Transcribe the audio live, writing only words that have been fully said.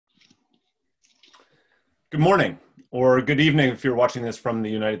Good morning, or good evening if you're watching this from the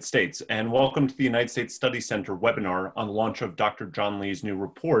United States, and welcome to the United States Study Center webinar on the launch of Dr. John Lee's new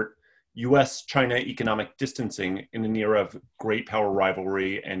report, U.S.-China Economic Distancing in an Era of Great Power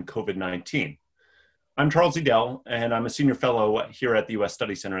Rivalry and COVID-19. I'm Charles Edel, and I'm a senior fellow here at the U.S.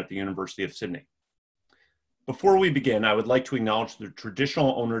 Study Center at the University of Sydney. Before we begin, I would like to acknowledge the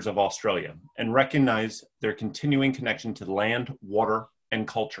traditional owners of Australia and recognize their continuing connection to land, water, and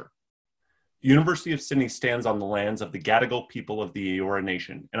culture. The University of Sydney stands on the lands of the Gadigal people of the Eora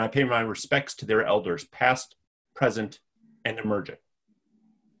Nation, and I pay my respects to their elders, past, present, and emerging.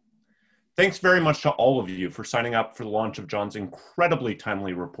 Thanks very much to all of you for signing up for the launch of John's incredibly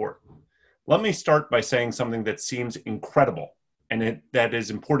timely report. Let me start by saying something that seems incredible, and that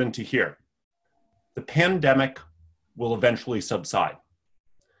is important to hear. The pandemic will eventually subside,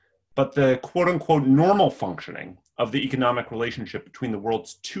 but the quote-unquote normal functioning of the economic relationship between the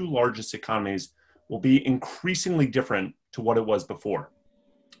world's two largest economies will be increasingly different to what it was before.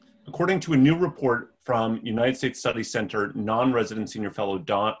 According to a new report from United States Study Center non-resident senior fellow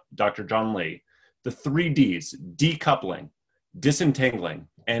Dr. John Lee, the 3Ds, decoupling, disentangling,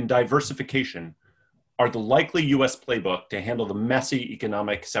 and diversification, are the likely US playbook to handle the messy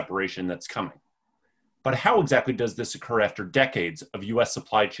economic separation that's coming. But how exactly does this occur after decades of US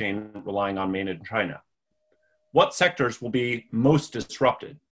supply chain relying on mainland China? What sectors will be most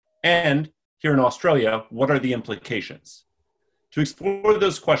disrupted? And here in Australia, what are the implications? To explore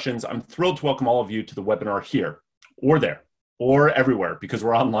those questions, I'm thrilled to welcome all of you to the webinar here, or there, or everywhere, because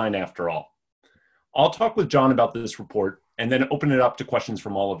we're online after all. I'll talk with John about this report and then open it up to questions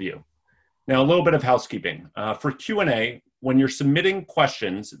from all of you. Now, a little bit of housekeeping. For Q&A, when you're submitting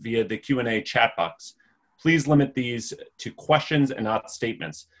questions via the Q&A chat box, please limit these to questions and not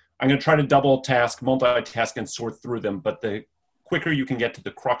statements. I'm going to try to multitask, and sort through them, but the quicker you can get to the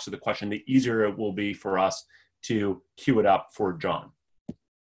crux of the question, the easier it will be for us to queue it up for John.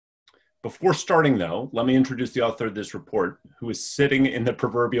 Before starting, though, let me introduce the author of this report, who is sitting in the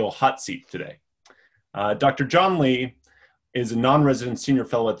proverbial hot seat today. Dr. John Lee is a non-resident senior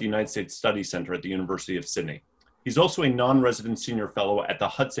fellow at the United States Study Center at the University of Sydney. He's also a non-resident senior fellow at the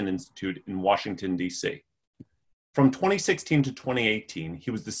Hudson Institute in Washington, D.C. From 2016 to 2018,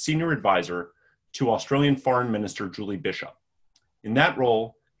 he was the senior advisor to Australian Foreign Minister Julie Bishop. In that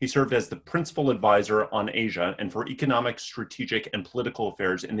role, he served as the principal advisor on Asia and for economic, strategic, and political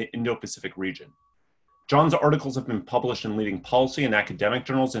affairs in the Indo-Pacific region. John's articles have been published in leading policy and academic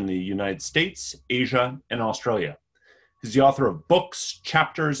journals in the United States, Asia, and Australia. He's the author of books,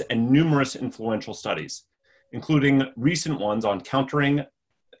 chapters, and numerous influential studies, including recent ones on countering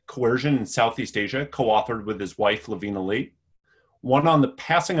coercion in Southeast Asia, co-authored with his wife, Lavina Lee, one on the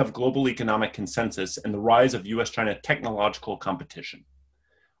passing of global economic consensus and the rise of US-China technological competition,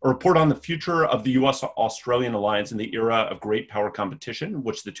 a report on the future of the US-Australian alliance in the era of great power competition,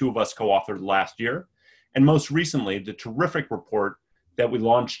 which the two of us co-authored last year, and most recently, the terrific report that we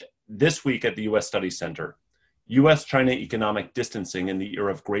launched this week at the US Study Center, US-China Economic Distancing in the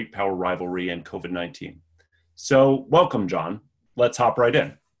Era of Great Power Rivalry and COVID-19. So welcome, John. Let's hop right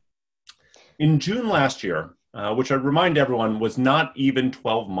in. In June last year, which I remind everyone was not even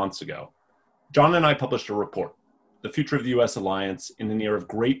 12 months ago, John and I published a report, The Future of the U.S. Alliance in an Era of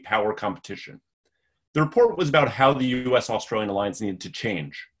Great Power Competition. The report was about how the U.S.-Australian alliance needed to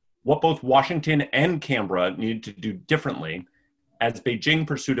change, what both Washington and Canberra needed to do differently as Beijing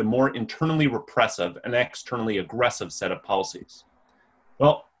pursued a more internally repressive and externally aggressive set of policies.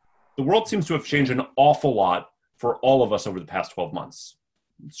 Well, the world seems to have changed an awful lot for all of us over the past 12 months.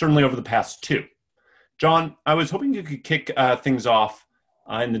 Certainly over the past 2. John, I was hoping you could kick things off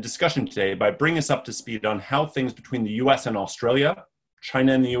in the discussion today by bringing us up to speed on how things between the US and Australia,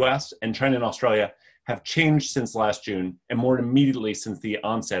 China and the US, and China and Australia have changed since last June, and more immediately since the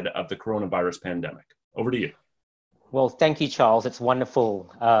onset of the coronavirus pandemic. Over to you. Well, thank you, Charles. It's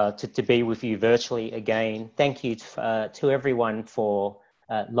wonderful to be with you virtually again. Thank you to everyone for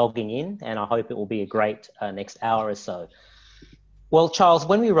logging in, and I hope it will be a great next hour or so. Well, Charles,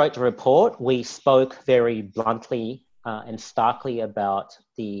 when we wrote the report, we spoke very bluntly and starkly about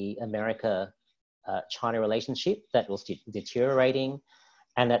the America-China relationship that was deteriorating,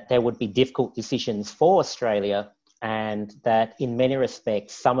 and that there would be difficult decisions for Australia, and that in many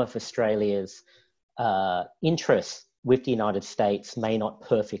respects, some of Australia's interests with the United States may not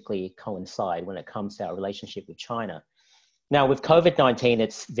perfectly coincide when it comes to our relationship with China. Now, with COVID-19,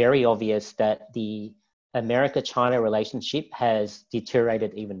 it's very obvious that the America-China relationship has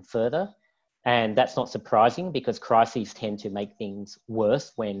deteriorated even further. And that's not surprising because crises tend to make things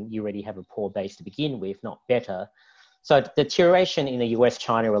worse when you already have a poor base to begin with, not better. So the deterioration in the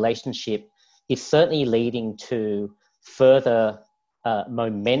US-China relationship is certainly leading to further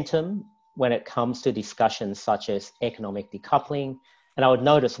momentum when it comes to discussions such as economic decoupling. And I would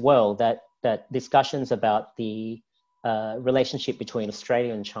note as well that discussions about the relationship between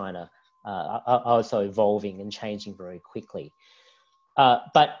Australia and China are also evolving and changing very quickly.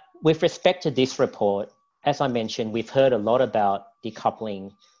 But with respect to this report, as I mentioned, we've heard a lot about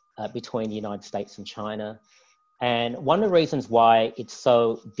decoupling between the United States and China. And one of the reasons why it's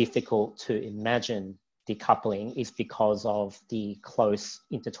so difficult to imagine decoupling is because of the close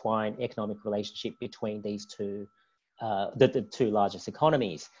intertwined economic relationship between these two, the two largest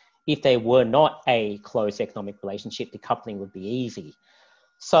economies. If there were not a close economic relationship, decoupling would be easy.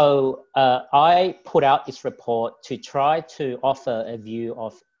 So I put out this report to try to offer a view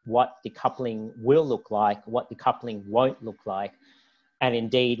of what decoupling will look like, what decoupling won't look like, and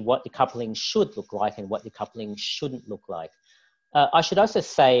indeed what decoupling should look like and what decoupling shouldn't look like. I should also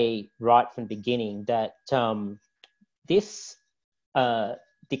say right from the beginning that this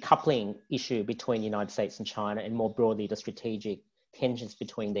decoupling issue between the United States and China, and more broadly the strategic tensions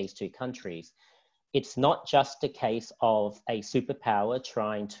between these two countries, it's not just a case of a superpower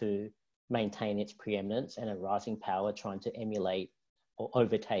trying to maintain its preeminence and a rising power trying to emulate or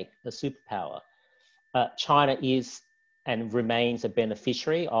overtake the superpower. China is and remains a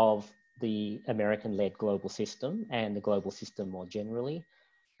beneficiary of the American-led global system and the global system more generally.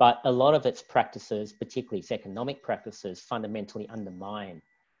 But a lot of its practices, particularly its economic practices, fundamentally undermine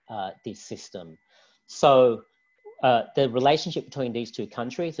this system. So the relationship between these two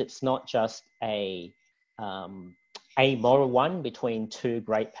countries, it's not just a moral one between two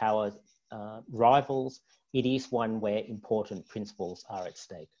great power rivals. It is one where important principles are at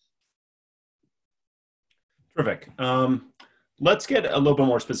stake. Terrific. Let's get a little bit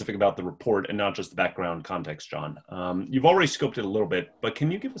more specific about the report and not just the background context, John. You've already scoped it a little bit, but can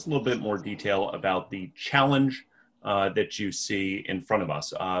you give us a little bit more detail about the challenge that you see in front of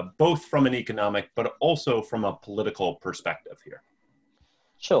us, both from an economic, but also from a political perspective here?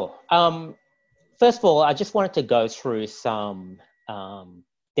 Sure. First of all, I just wanted to go through some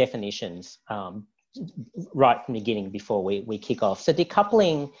definitions right from the beginning before we kick off. So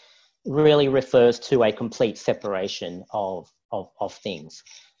decoupling really refers to a complete separation of things.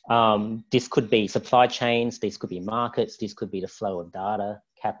 This could be supply chains, these could be markets, this could be the flow of data,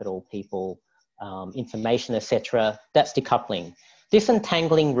 capital, people, information, etc. That's decoupling.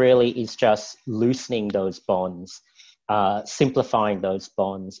 Disentangling really is just loosening those bonds, simplifying those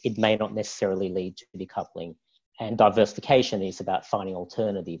bonds. It may not necessarily lead to decoupling. And diversification is about finding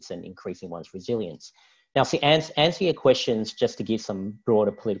alternatives and increasing one's resilience. Now, to answer your questions, just to give some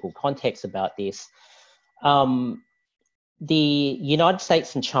broader political context about this, the United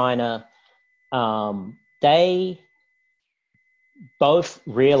States and China, they both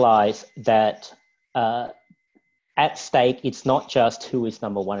realize that at stake, it's not just who is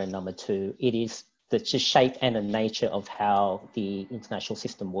number one and number two, it is the shape and the nature of how the international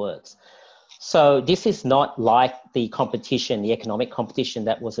system works. So this is not like the competition, the economic competition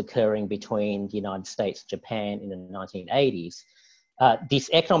that was occurring between the United States and Japan in the 1980s. This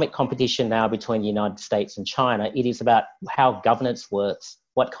economic competition now between the United States and China, it is about how governance works,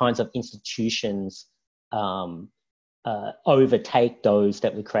 what kinds of institutions overtake those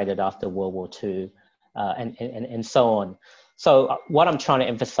that were created after World War II, and so on. So what I'm trying to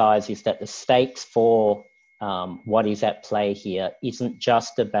emphasize is that the stakes for what is at play here isn't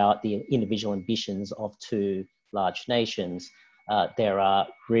just about the individual ambitions of two large nations. There are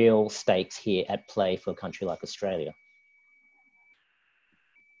real stakes here at play for a country like Australia.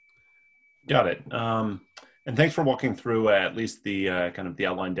 Got it. And thanks for walking through at least the kind of the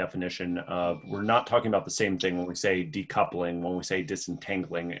outline definition of, we're not talking about the same thing when we say decoupling, when we say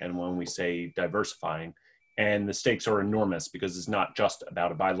disentangling, and when we say diversifying. And the stakes are enormous because it's not just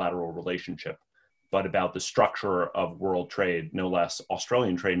about a bilateral relationship, but about the structure of world trade, no less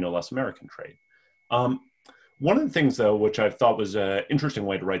Australian trade, no less American trade. One of the things, though, which I thought was an interesting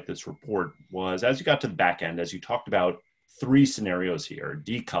way to write this report was, as you got to the back end, as you talked about three scenarios here: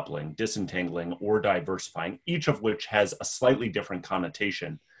 decoupling, disentangling, or diversifying, each of which has a slightly different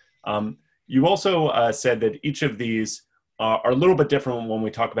connotation. You also said that each of these are a little bit different when we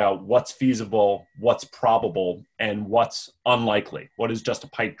talk about what's feasible, what's probable, and what's unlikely, what is just a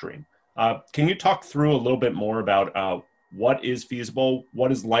pipe dream. Can you talk through a little bit more about what is feasible,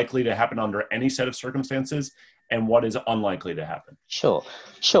 what is likely to happen under any set of circumstances, and what is unlikely to happen? Sure.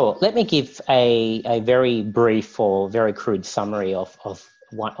 Let me give a very brief or very crude summary of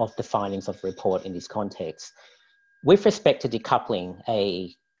the findings of the report in this context. With respect to decoupling,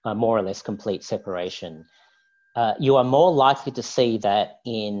 a more or less complete separation, you are more likely to see that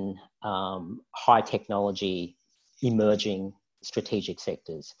in high technology emerging strategic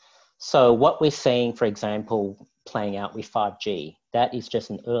sectors. So what we're seeing, for example, playing out with 5G, that is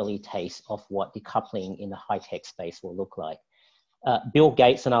just an early taste of what decoupling in the high-tech space will look like. Bill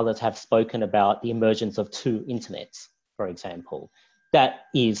Gates and others have spoken about the emergence of two internets, for example. That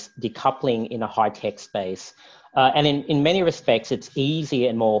is decoupling in a high-tech space. And in many respects, it's easier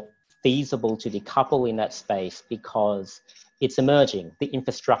and more feasible to decouple in that space because it's emerging. The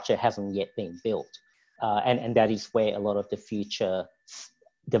infrastructure hasn't yet been built. And that is where a lot of the future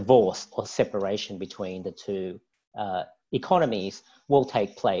divorce or separation between the two economies will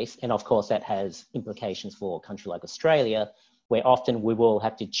take place. And of course, that has implications for a country like Australia, where often we will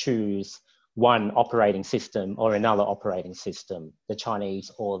have to choose one operating system or another operating system, the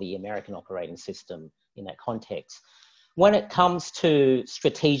Chinese or the American operating system in that context. When it comes to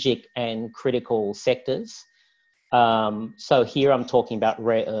strategic and critical sectors, so here I'm talking about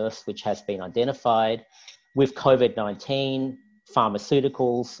rare earths, which has been identified. With COVID-19,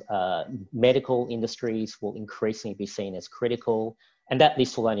 pharmaceuticals, medical industries will increasingly be seen as critical, and that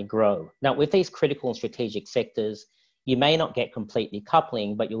list will only grow. Now, with these critical and strategic sectors, you may not get complete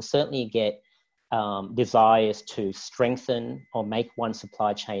decoupling, but you'll certainly get desires to strengthen or make one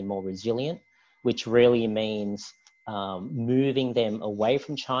supply chain more resilient, which really means moving them away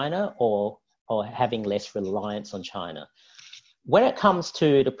from China or having less reliance on China. When it comes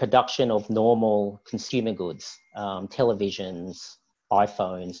to the production of normal consumer goods, televisions,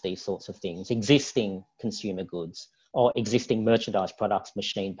 iPhones, these sorts of things, existing consumer goods or existing merchandise products,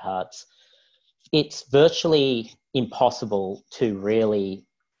 machine parts, it's virtually impossible to really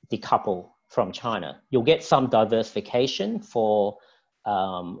decouple from China. You'll get some diversification for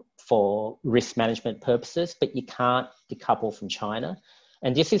risk management purposes, but you can't decouple from China.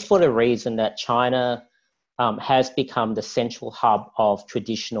 And this is for the reason that China has become the central hub of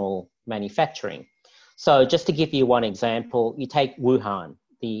traditional manufacturing. So just to give you one example, you take Wuhan,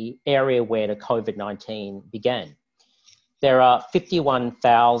 the area where the COVID-19 began. There are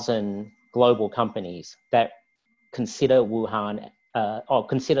 51,000 global companies that consider Wuhan or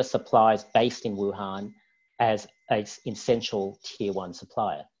consider suppliers based in Wuhan as an essential tier one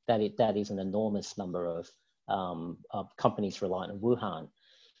supplier. That is an enormous number of companies reliant on Wuhan.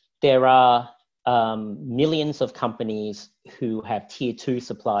 There are millions of companies who have tier two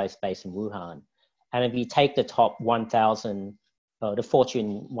suppliers based in Wuhan. And if you take the top 1,000, the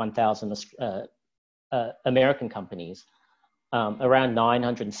Fortune 1,000 American companies, around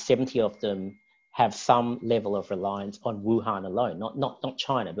 970 of them have some level of reliance on Wuhan alone, not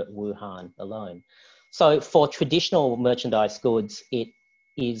China, but Wuhan alone. So for traditional merchandise goods, it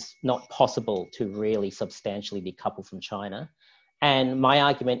is not possible to really substantially decouple from China. And my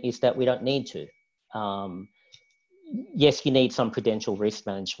argument is that we don't need to. Yes, you need some prudential risk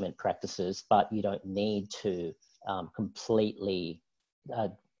management practices, but you don't need to completely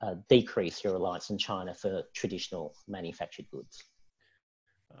decrease your reliance on China for traditional manufactured goods.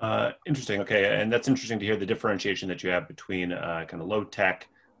 Interesting. Okay, and that's interesting to hear the differentiation that you have between kind of low tech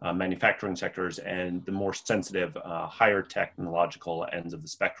manufacturing sectors and the more sensitive, higher technological ends of the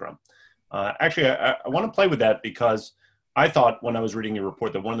spectrum. Actually, I want to play with that because I thought when I was reading your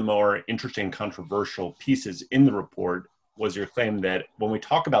report that one of the more interesting controversial pieces in the report was your claim that when we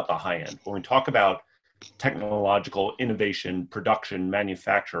talk about the high end, when we talk about technological innovation, production,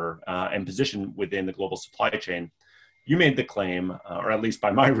 manufacture, and position within the global supply chain, you made the claim, or at least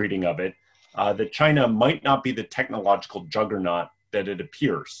by my reading of it, that China might not be the technological juggernaut that it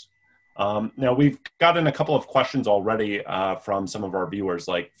appears. Now, we've gotten a couple of questions already from some of our viewers,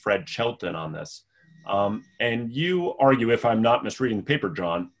 like Fred Shelton on this. And you argue, if I'm not misreading the paper,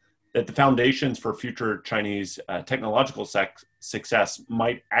 John, that the foundations for future Chinese technological success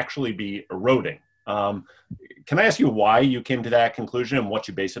might actually be eroding. Can I ask you why you came to that conclusion and what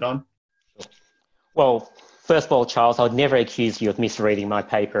you base it on? Well, first of all, Charles, I would never accuse you of misreading my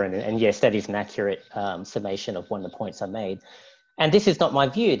paper. And yes, that is an accurate summation of one of the points I made. And this is not my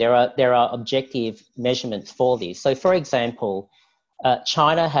view. There are objective measurements for this. So, for example,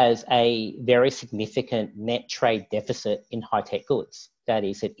 China has a very significant net trade deficit in high-tech goods. That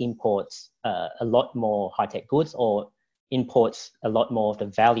is, it imports a lot more high-tech goods or imports a lot more of the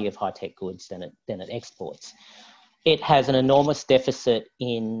value of high-tech goods than it exports. It has an enormous deficit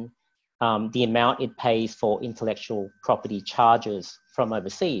in the amount it pays for intellectual property charges from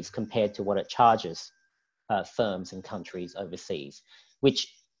overseas compared to what it charges firms and countries overseas,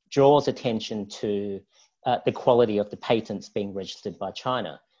 which draws attention to the quality of the patents being registered by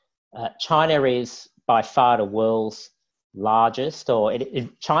China. China is by far the world's largest, or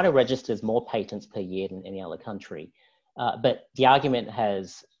China registers more patents per year than any other country. But the argument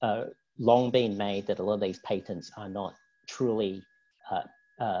has long been made that a lot of these patents are not truly,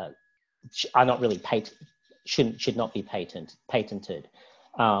 are not really should not be patented.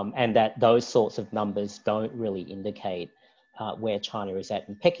 And that those sorts of numbers don't really indicate where China is at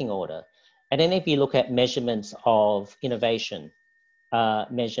in pecking order. And then if you look at measurements of innovation,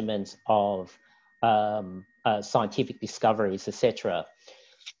 measurements of scientific discoveries, etc.,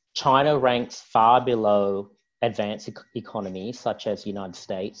 China ranks far below advanced economies such as the United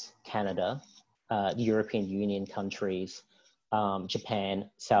States, Canada, the European Union countries, Japan,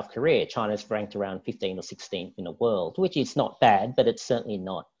 South Korea. China's ranked around 15th or 16th in the world, which is not bad, but it's certainly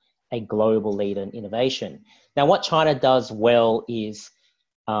not a global leader in innovation. Now, what China does well is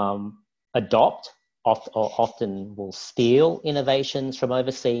adopt, or often will steal innovations from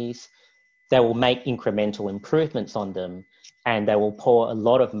overseas. They will make incremental improvements on them, and they will pour a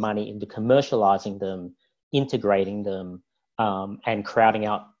lot of money into commercializing them, integrating them, and crowding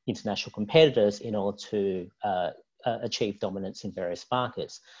out international competitors in order to achieve dominance in various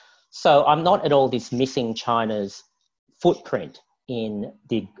markets. So I'm not at all dismissing China's footprint in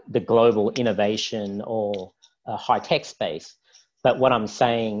the global innovation or high-tech space. But what I'm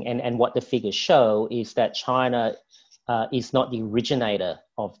saying, and what the figures show, is that China is not the originator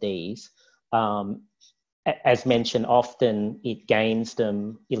of these. As mentioned, often it gains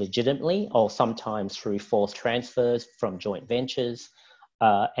them illegitimately or sometimes through forced transfers from joint ventures.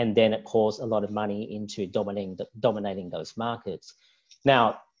 And then it pours a lot of money into dominating those markets.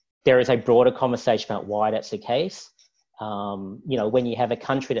 Now, there is a broader conversation about why that's the case. When you have a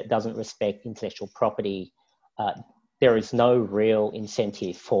country that doesn't respect intellectual property, there is no real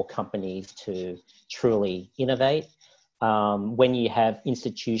incentive for companies to truly innovate. When you have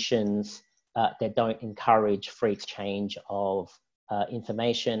institutions that don't encourage free exchange of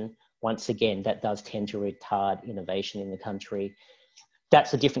information, once again, that does tend to retard innovation in the country.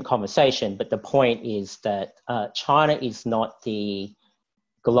 That's a different conversation, but the point is that China is not the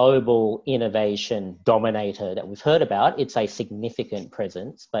global innovation dominator that we've heard about. It's a significant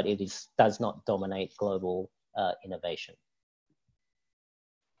presence, but it does not dominate global innovation.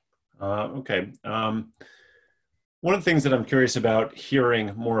 Okay. One of the things that I'm curious about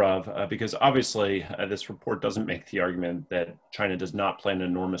hearing more of, because obviously this report doesn't make the argument that China does not play an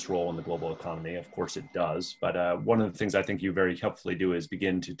enormous role in the global economy. Of course it does. But one of the things I think you very helpfully do is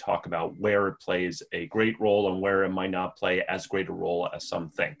begin to talk about where it plays a great role and where it might not play as great a role as some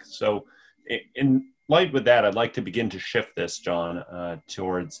think. So in light with that, I'd like to begin to shift this, John,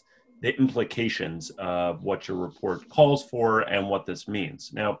 towards the implications of what your report calls for and what this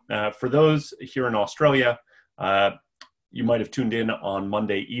means. Now, for those here in Australia, you might have tuned in on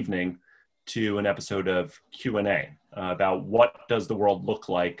Monday evening to an episode of Q&A about what does the world look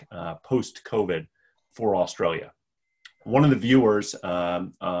like post-COVID for Australia. One of the viewers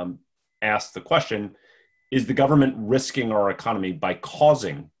asked the question, is the government risking our economy by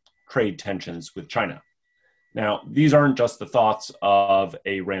causing trade tensions with China? Now, these aren't just the thoughts of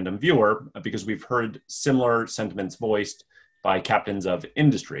a random viewer, because we've heard similar sentiments voiced by captains of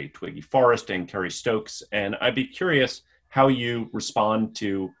industry, Twiggy Forrest and Kerry Stokes. And I'd be curious how you respond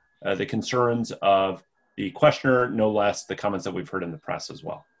to the concerns of the questioner, no less the comments that we've heard in the press as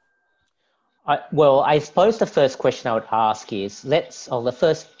well. Well, I suppose the first question I would ask is,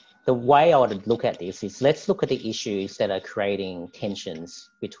 the way I would look at this is, let's look at the issues that are creating tensions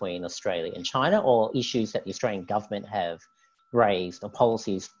between Australia and China, or issues that the Australian government have raised, or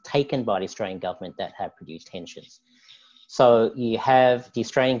policies taken by the Australian government that have produced tensions. So you have the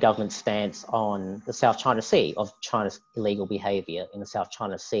Australian government stance on the South China Sea, of China's illegal behaviour in the South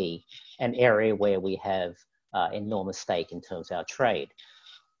China Sea, an area where we have enormous stake in terms of our trade.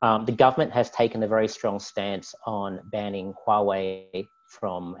 The government has taken a very strong stance on banning Huawei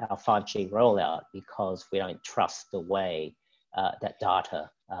from our 5G rollout because we don't trust the way that data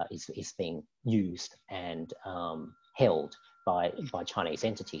is being used and held by Chinese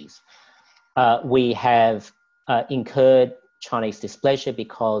entities. We have incurred Chinese displeasure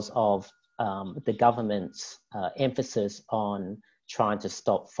because of the government's emphasis on trying to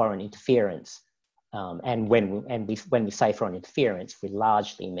stop foreign interference. And when we say foreign interference, we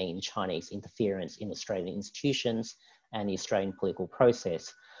largely mean Chinese interference in Australian institutions and the Australian political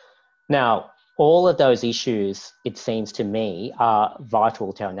process. Now, all of those issues, it seems to me, are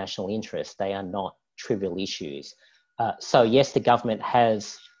vital to our national interest. They are not trivial issues. So yes, the government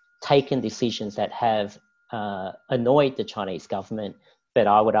has taken decisions that have annoyed the Chinese government, but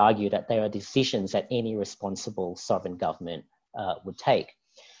I would argue that they are decisions that any responsible sovereign government would take.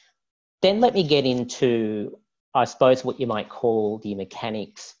 Then let me get into I suppose, what you might call the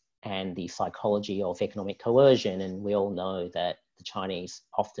mechanics and the psychology of economic coercion. And we all know that the Chinese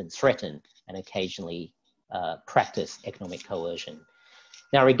often threaten and occasionally practice economic coercion.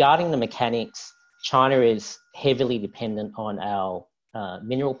 Now, regarding the mechanics, China is heavily dependent on our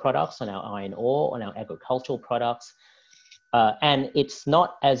mineral products, on our iron ore, on our agricultural products. And it's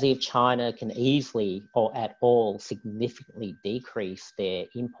not as if China can easily or at all significantly decrease their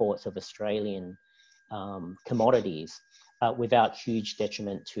imports of Australian commodities without huge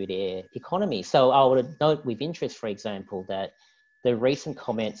detriment to their economy. So I would note with interest, for example, that the recent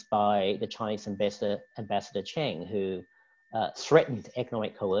comments by the Chinese Ambassador Cheng, who threatened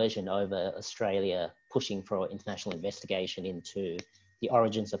economic coercion over Australia pushing for international investigation into the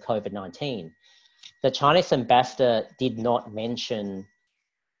origins of COVID-19. The Chinese ambassador did not mention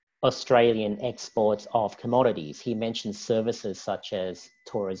Australian exports of commodities. He mentioned services such as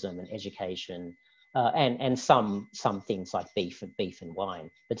tourism and education, and some things like beef and wine,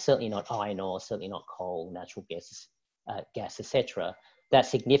 but certainly not iron ore, certainly not coal, natural gas, etc. That's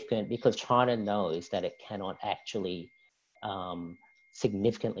significant because China knows that it cannot actually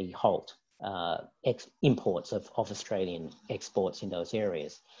significantly halt imports of Australian exports in those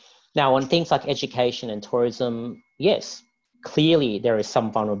areas. Now, on things like education and tourism, yes, clearly there is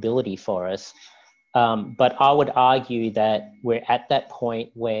some vulnerability for us, but I would argue that we're at that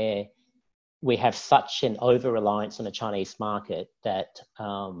point where we have such an over-reliance on the Chinese market that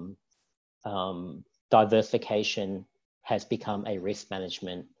diversification has become a risk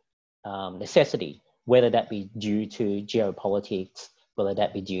management necessity, whether that be due to geopolitics, whether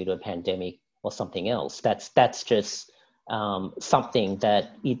that be due to a pandemic or something else. That's just something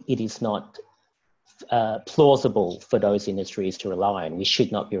that it is not plausible for those industries to rely on. We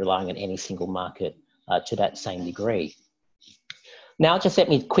should not be relying on any single market to that same degree. Now, just let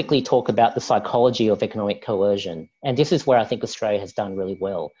me quickly talk about the psychology of economic coercion. And this is where I think Australia has done really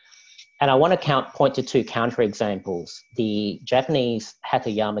well. And I want to point to two counterexamples: the Japanese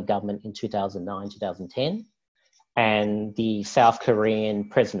Hatoyama government in 2009, 2010, and the South Korean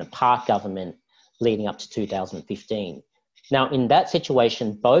President Park government leading up to 2015. Now, in that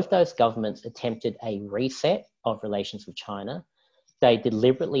situation, both those governments attempted a reset of relations with China. They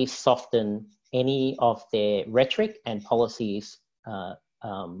deliberately softened any of their rhetoric and policies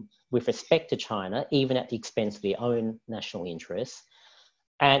with respect to China, even at the expense of their own national interests.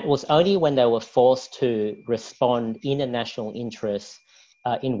 And it was only when they were forced to respond in a national interest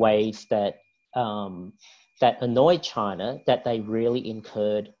in ways that annoyed China that they really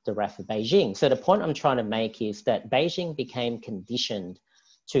incurred the wrath of Beijing. So the point I'm trying to make is that Beijing became conditioned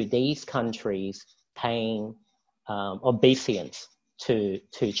to these countries paying obeisance to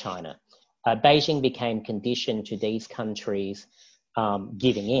China. Beijing became conditioned to these countries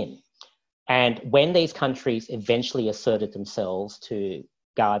giving in. And when these countries eventually asserted themselves to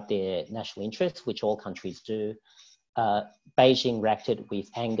guard their national interests, which all countries do, Beijing reacted with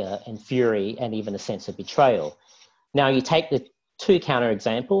anger and fury and even a sense of betrayal. Now, you take the two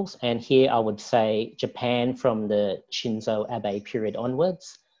counterexamples, and here I would say Japan from the Shinzo Abe period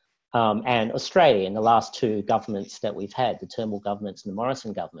onwards, and Australia in the last two governments that we've had, the Turnbull governments and the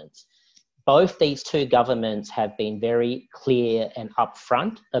Morrison governments. Both these two governments have been very clear and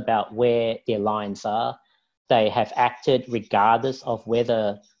upfront about where their lines are. They have acted regardless of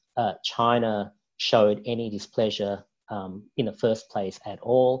whether China showed any displeasure in the first place at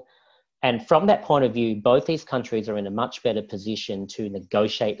all. And from that point of view, both these countries are in a much better position to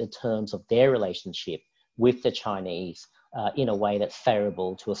negotiate the terms of their relationship with the Chinese in a way that's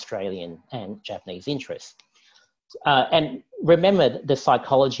favourable to Australian and Japanese interests. And remember the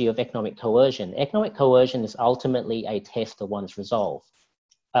psychology of economic coercion. Economic coercion is ultimately a test of one's resolve.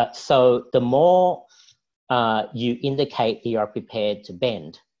 So the more you indicate that you are prepared to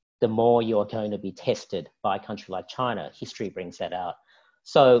bend, the more you're going to be tested by a country like China. History brings that out.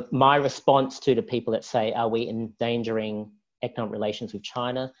 So my response to the people that say, are we endangering economic relations with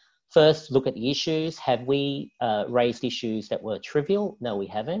China? First, look at the issues. Have we raised issues that were trivial? No, we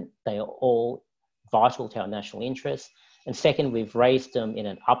haven't. They are all vital to our national interests. And second, we've raised them in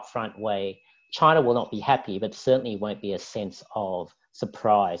an upfront way. China will not be happy, but certainly won't be a sense of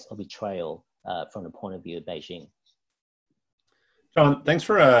surprise or betrayal from the point of view of Beijing. John, thanks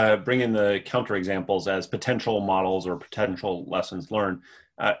for bringing the counterexamples as potential models or potential lessons learned.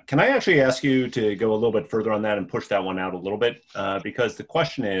 Can I actually ask you to go a little bit further on that and push that one out a little bit? Because the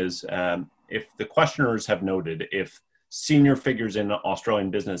question is, if the questioners have noted, if senior figures in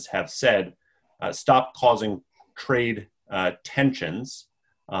Australian business have said, stop causing trade tensions,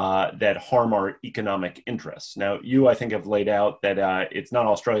 that harm our economic interests. Now, you, I think, have laid out that it's not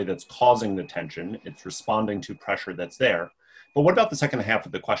Australia that's causing the tension, it's responding to pressure that's there. But what about the second half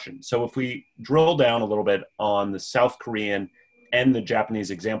of the question? So if we drill down a little bit on the South Korean and the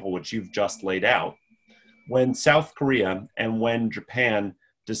Japanese example, which you've just laid out, when South Korea and when Japan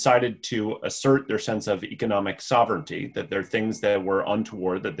decided to assert their sense of economic sovereignty, that there are things that were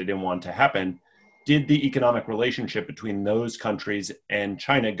untoward that they didn't want to happen, did the economic relationship between those countries and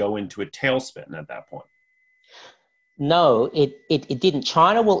China go into a tailspin at that point? No, it didn't.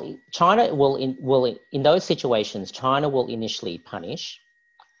 In those situations, China will initially punish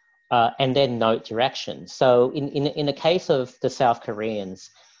and then note direction. So in the case of the South Koreans,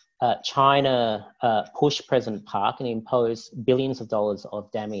 China pushed President Park and imposed billions of dollars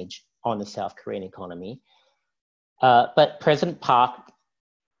of damage on the South Korean economy. But President Park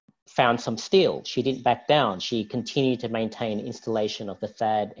found some steel. She didn't back down. She continued to maintain installation of the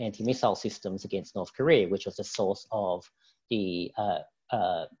THAAD anti-missile systems against North Korea, which was the source of the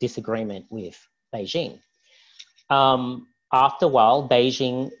disagreement with Beijing. After a while,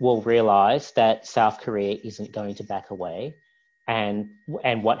 Beijing will realize that South Korea isn't going to back away. And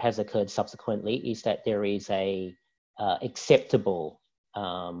what has occurred subsequently is that there is a acceptable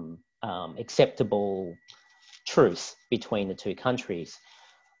truce between the two countries.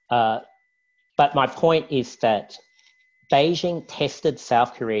 But my point is that Beijing tested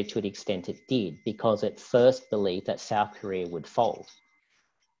South Korea to the extent it did because it first believed that South Korea would fold.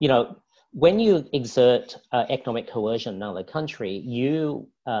 You know, when you exert economic coercion in another country, you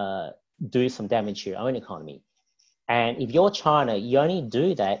do some damage to your own economy. And if you're China, you only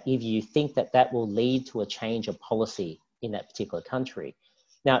do that if you think that that will lead to a change of policy in that particular country.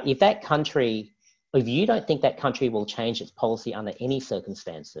 Now, if you don't think that country will change its policy under any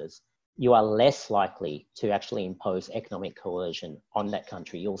circumstances, you are less likely to actually impose economic coercion on that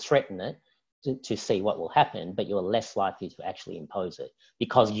country. You'll threaten it to see what will happen, but you're less likely to actually impose it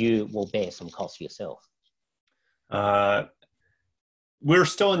because you will bear some cost yourself. We're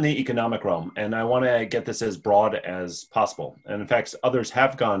still in the economic realm, and I want to get this as broad as possible. And in fact, others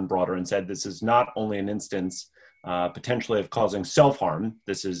have gone broader and said this is not only an instance potentially of causing self-harm.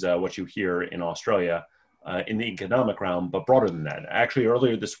 This is what you hear in Australia in the economic realm, but broader than that. Actually,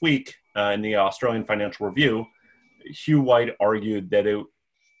 earlier this week in the Australian Financial Review, Hugh White argued that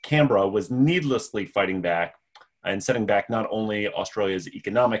Canberra was needlessly fighting back and setting back not only Australia's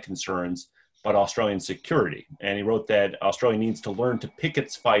economic concerns, but Australian security. And he wrote that Australia needs to learn to pick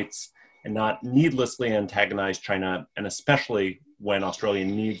its fights and not needlessly antagonize China, and especially when Australia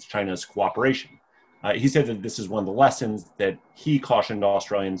needs China's cooperation. He said that this is one of the lessons that he cautioned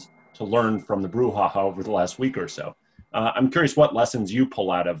Australians to learn from the brouhaha over the last week or so. I'm curious what lessons you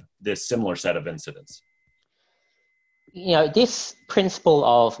pull out of this similar set of incidents. You know, this principle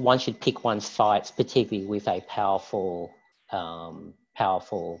of one should pick one's fights, particularly with a powerful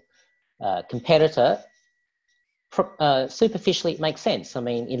competitor, superficially it makes sense. I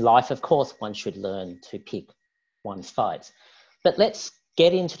mean, in life, of course, one should learn to pick one's fights. But let's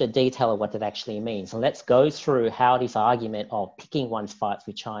get into the detail of what that actually means. And let's go through how this argument of picking one's fights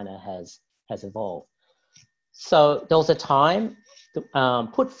with China has evolved. So there was a time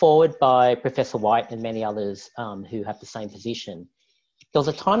put forward by Professor White and many others who have the same position. There was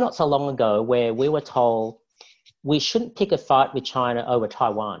a time not so long ago where we were told we shouldn't pick a fight with China over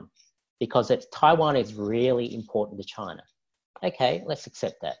Taiwan because Taiwan is really important to China. Okay, let's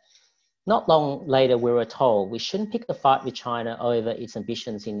accept that. Not long later, we were told we shouldn't pick a fight with China over its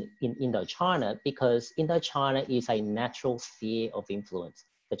ambitions in Indochina because Indochina is a natural sphere of influence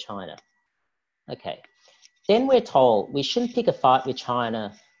for China. Okay. Then we're told we shouldn't pick a fight with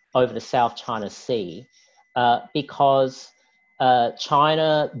China over the South China Sea because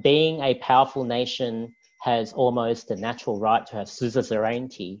China, being a powerful nation, has almost the natural right to have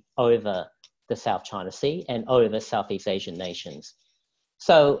suzerainty over the South China Sea and over Southeast Asian nations.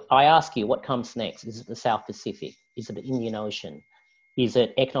 So I ask you, what comes next? Is it the South Pacific? Is it the Indian Ocean? Is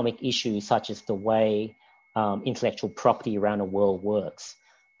it economic issues such as the way intellectual property around the world works?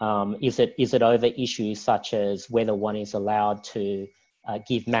 Is it over issues such as whether one is allowed to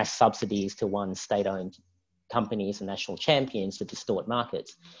give mass subsidies to one's state-owned companies and national champions to distort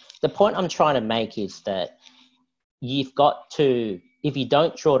markets? The point I'm trying to make is that you've got to, if you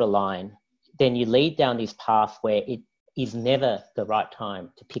don't draw the line, then you lead down this path where it is never the right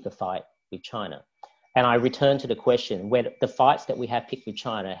time to pick a fight with China. And I return to the question, where the fights that we have picked with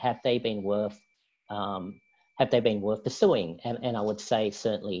China, have they been worth pursuing? And I would say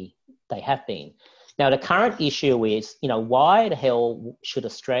certainly they have been. Now, the current issue is, why the hell should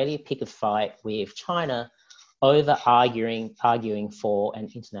Australia pick a fight with China over arguing for an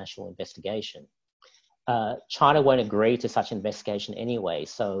international investigation. China won't agree to such an investigation anyway,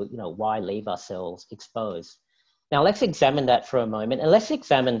 so why leave ourselves exposed? Now let's examine that for a moment, and let's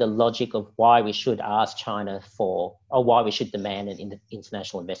examine the logic of why we should ask China for, or why we should demand an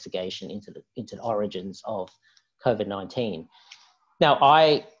international investigation into the origins of COVID-19. Now,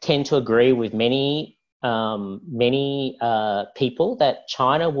 I tend to agree with many people that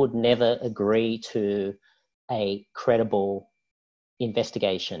China would never agree to a credible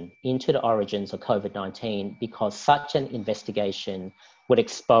investigation into the origins of COVID-19 because such an investigation would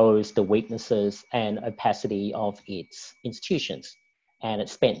expose the weaknesses and opacity of its institutions. And it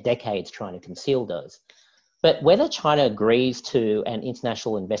spent decades trying to conceal those. But whether China agrees to an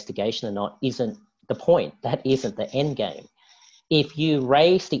international investigation or not isn't the point. That isn't the end game. If you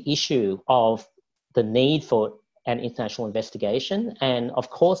raise the issue of the need for an international investigation, and of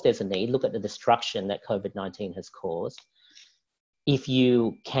course there's a need, look at the destruction that COVID-19 has caused. If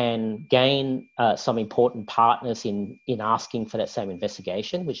you can gain some important partners in asking for that same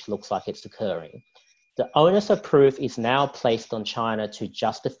investigation, which looks like it's occurring, the onus of proof is now placed on China to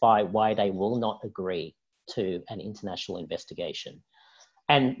justify why they will not agree to an international investigation.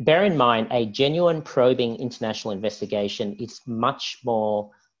 And bear in mind, a genuine probing international investigation is much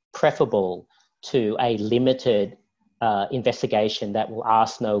more preferable to a limited investigation that will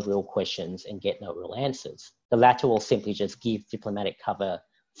ask no real questions and get no real answers. The latter will simply just give diplomatic cover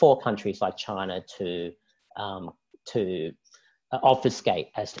for countries like China to obfuscate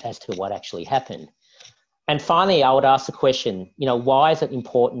as to what actually happened. And finally, I would ask the question, why is it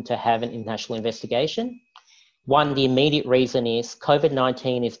important to have an international investigation? One, the immediate reason is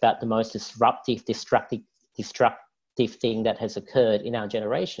COVID-19 is about the most disruptive, destructive thing that has occurred in our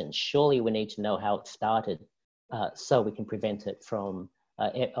generation. Surely we need to know how it started so we can prevent it from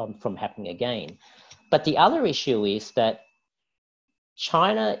happening again. But the other issue is that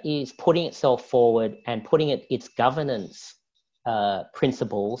China is putting itself forward and putting its governance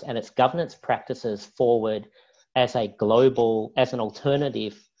principles and its governance practices forward as an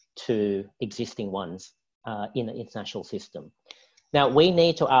alternative to existing ones in the international system. Now, we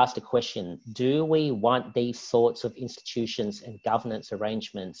need to ask the question, do we want these sorts of institutions and governance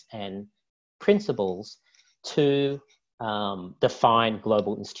arrangements and principles to define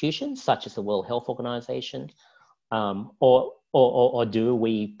global institutions such as the World Health Organization, or do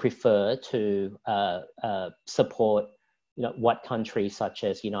we prefer to support what countries such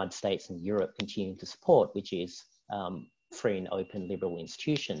as the United States and Europe continue to support, which is free and open liberal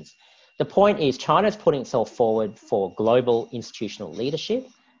institutions? The point is China's putting itself forward for global institutional leadership,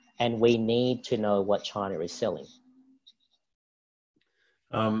 and we need to know what China is selling.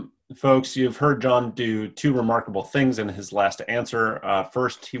 Folks, you've heard John do two remarkable things in his last answer.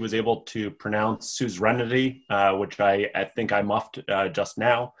 First, he was able to pronounce suzerainty, which I think I muffed just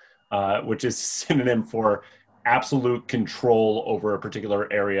now, which is synonym for absolute control over a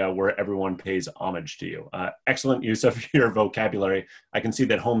particular area where everyone pays homage to you. Excellent use of your vocabulary. I can see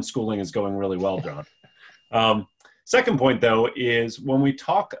that homeschooling is going really well, John. Second point, though, is when we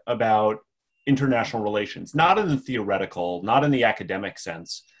talk about international relations, not in the theoretical, not in the academic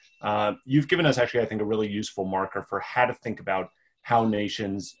sense, you've given us actually, I think, a really useful marker for how to think about how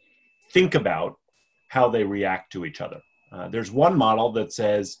nations think about how they react to each other. There's one model that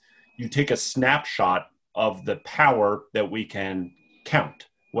says you take a snapshot of the power that we can count,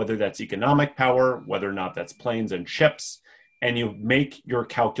 whether that's economic power, whether or not that's planes and ships, and you make your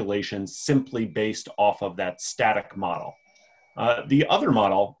calculations simply based off of that static model. The other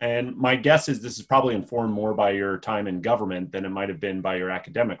model, and my guess is this is probably informed more by your time in government than it might have been by your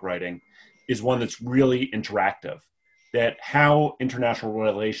academic writing, is one that's really interactive, that how international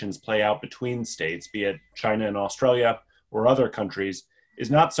relations play out between states, be it China and Australia or other countries, is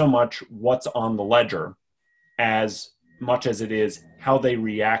not so much what's on the ledger as much as it is how they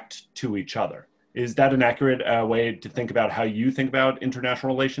react to each other. Is that an accurate way to think about how you think about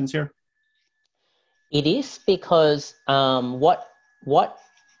international relations here? It is, because one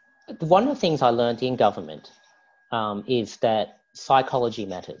of the things I learned in government is that psychology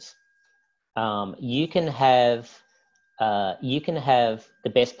matters. You can have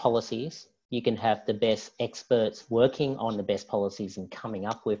the best policies, you can have the best experts working on the best policies and coming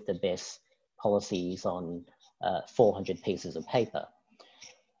up with the best policies on 400 pieces of paper.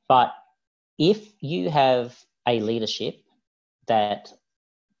 But if you have a leadership that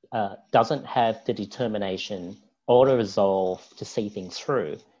doesn't have the determination or the resolve to see things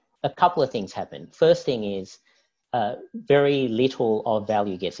through, a couple of things happen. First thing is very little of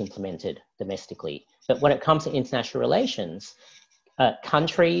value gets implemented domestically. But when it comes to international relations,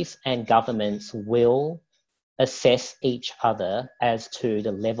 countries and governments will assess each other as to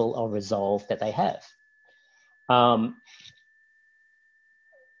the level of resolve that they have.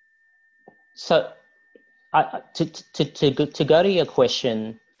 So to go to your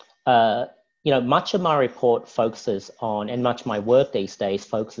question, much of my report focuses on, and much of my work these days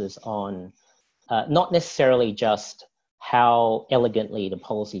focuses on, not necessarily just how elegantly the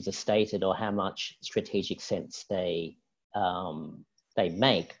policies are stated or how much strategic sense they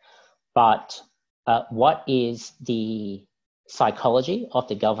make, but what is the psychology of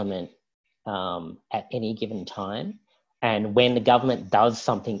the government at any given time, and when the government does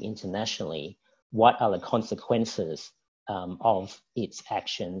something internationally, what are the consequences of its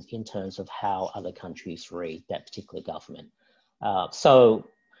actions in terms of how other countries read that particular government. So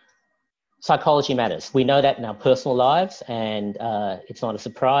psychology matters. We know that in our personal lives, and it's not a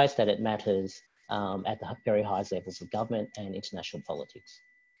surprise that it matters at the very highest levels of government and international politics.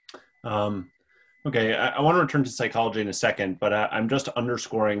 Okay, I want to return to psychology in a second, but I'm just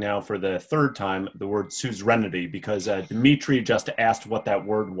underscoring now for the third time the word suzerainty, because Dimitri just asked what that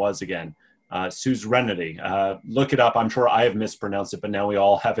word was again. Suzerainty. Look it up. I'm sure I have mispronounced it, but now we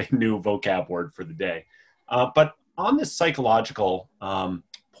all have a new vocab word for the day. But on this psychological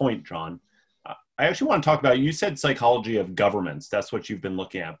point, John, I actually want to talk about, you said psychology of governments. That's what you've been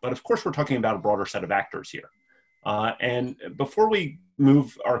looking at. But of course, we're talking about a broader set of actors here. And before we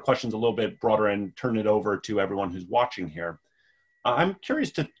move our questions a little bit broader and turn it over to everyone who's watching here, I'm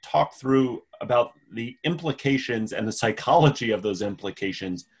curious to talk through about the implications and the psychology of those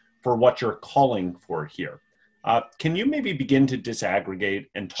implications for what you're calling for here. Can you maybe begin to disaggregate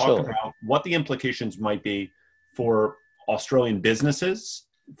and talk about what the implications might be for Australian businesses,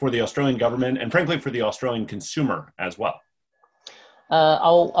 for the Australian government, and frankly, for the Australian consumer as well?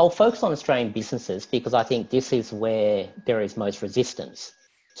 I'll focus on Australian businesses because I think this is where there is most resistance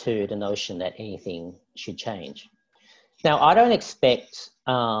to the notion that anything should change. Now, I don't expect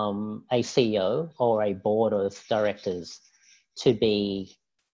a CEO or a board of directors to be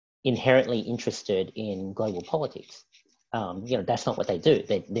inherently interested in global politics. That's not what they do.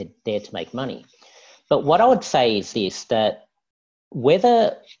 They're there to make money. But what I would say is this, that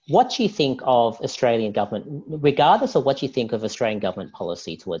what you think of Australian government, regardless of what you think of Australian government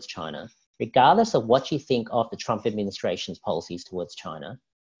policy towards China, regardless of what you think of the Trump administration's policies towards China,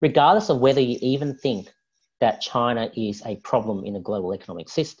 regardless of whether you even think that China is a problem in the global economic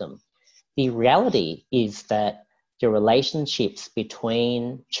system, the reality is that the relationships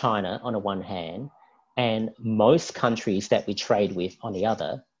between China on the one hand and most countries that we trade with on the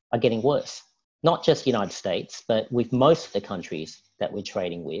other are getting worse. Not just the United States, but with most of the countries that we're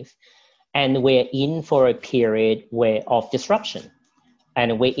trading with. And we're in for a period of disruption.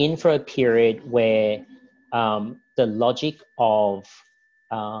 And we're in for a period where the logic of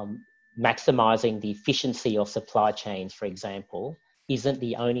maximizing the efficiency of supply chains, for example, isn't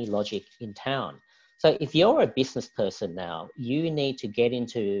the only logic in town. So if you're a business person now, you need to get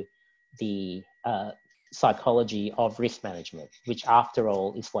into the psychology of risk management, which after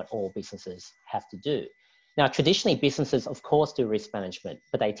all is what all businesses have to do. Now, traditionally businesses, of course, do risk management,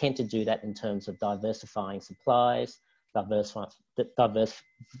 but they tend to do that in terms of diversifying supplies,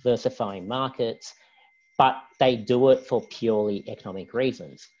 diversifying markets, but they do it for purely economic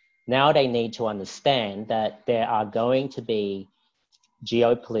reasons. Now they need to understand that there are going to be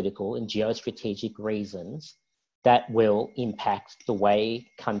geopolitical and geostrategic reasons that will impact the way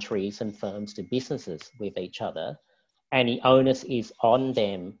countries and firms do businesses with each other. And the onus is on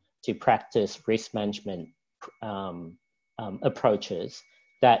them to practice risk management approaches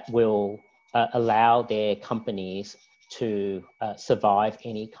that will allow their companies to survive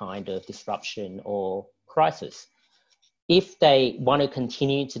any kind of disruption or crisis. If they want to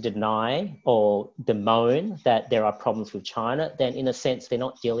continue to deny or bemoan that there are problems with China, then in a sense, they're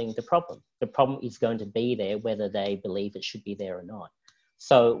not dealing with the problem. The problem is going to be there whether they believe it should be there or not.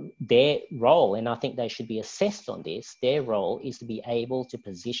 So their role, and I think they should be assessed on this, their role is to be able to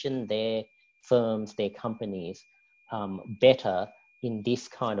position their firms, their companies better in this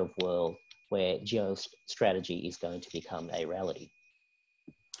kind of world where geostrategy is going to become a reality.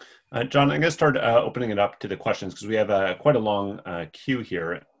 John, I'm going to start opening it up to the questions because we have quite a long queue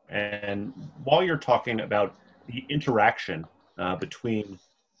here. And while you're talking about the interaction between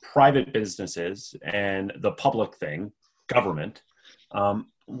private businesses and the public thing, government,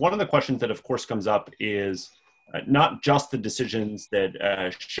 one of the questions that of course comes up is not just the decisions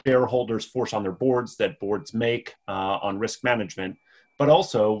that shareholders force on their boards, that boards make on risk management, but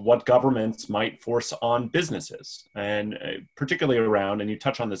also what governments might force on businesses, and particularly around, and you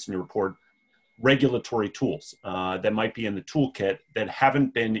touch on this in your report, regulatory tools that might be in the toolkit that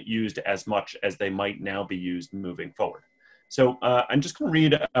haven't been used as much as they might now be used moving forward. So I'm just going to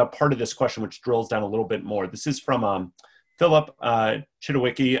read a part of this question, which drills down a little bit more. This is from Philip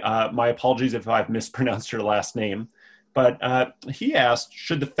Chidowicki. My apologies if I've mispronounced your last name. But he asked,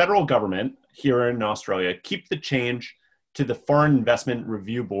 should the federal government here in Australia keep the change to the Foreign Investment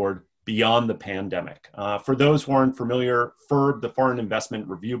Review Board beyond the pandemic? For those who aren't familiar, FIRB, the Foreign Investment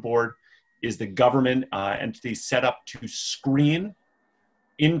Review Board, is the government entity set up to screen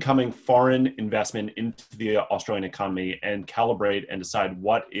incoming foreign investment into the Australian economy and calibrate and decide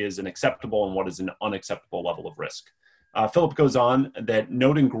what is an acceptable and what is an unacceptable level of risk. Philip goes on that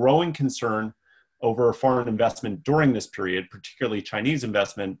noting growing concern over foreign investment during this period, particularly Chinese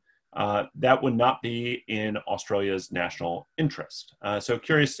investment, that would not be in Australia's national interest. So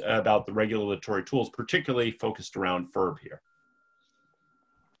curious about the regulatory tools, particularly focused around FIRB here.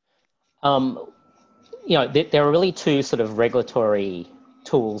 There are really two sort of regulatory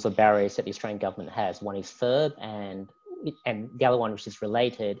tools or barriers that the Australian government has. One is FIRB, and the other one, which is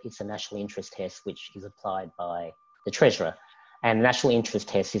related, it's a national interest test, which is applied by the Treasurer. And national interest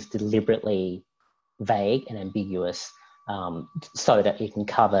test is deliberately vague and ambiguous so that it can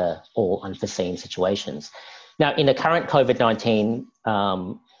cover all unforeseen situations. Now, in the current COVID-19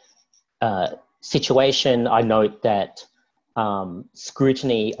 situation, I note that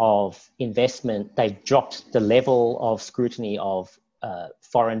scrutiny of investment, they've dropped the level of scrutiny of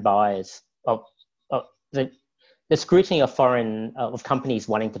foreign buyers, the scrutiny of of companies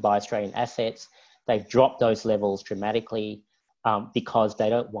wanting to buy Australian assets. They've dropped those levels dramatically because they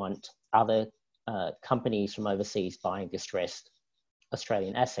don't want other companies from overseas buying distressed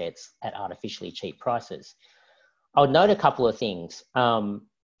Australian assets at artificially cheap prices. I would note a couple of things. The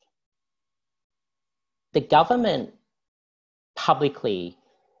government publicly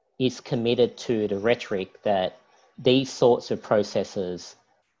is committed to the rhetoric that these sorts of processes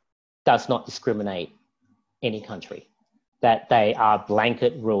does not discriminate any country, that they are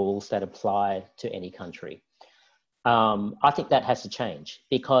blanket rules that apply to any country. I think that has to change,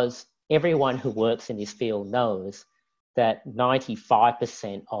 because everyone who works in this field knows that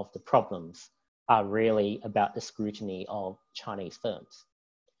 95% of the problems are really about the scrutiny of Chinese firms.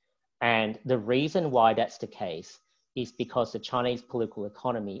 And the reason why that's the case is because the Chinese political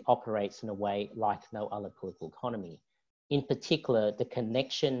economy operates in a way like no other political economy. In particular, the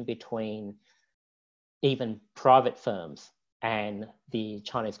connection between even private firms and the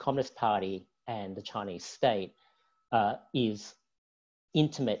Chinese Communist Party and the Chinese state is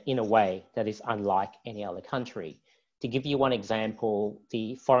intimate in a way that is unlike any other country. To give you one example,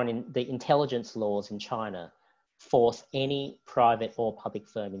 the intelligence laws in China force any private or public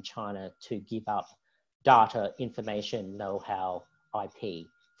firm in China to give up data, information, know-how, IP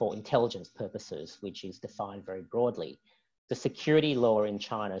for intelligence purposes, which is defined very broadly. The security law in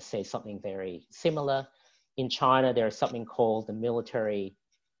China says something very similar. In China, there is something called the military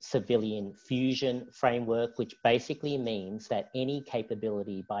civilian fusion framework, which basically means that any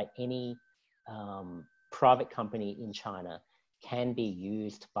capability by any private company in China can be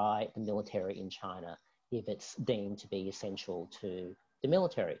used by the military in China if it's deemed to be essential to the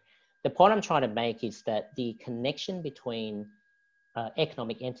military. The point I'm trying to make is that the connection between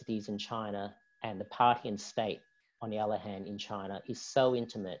economic entities in China and the party and state, on the other hand, in China, is so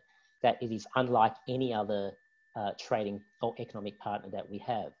intimate that it is unlike any other trading or economic partner that we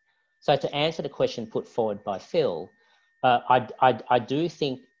have. So to answer the question put forward by Phil, I do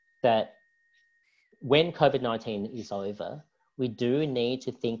think that when COVID-19 is over, we do need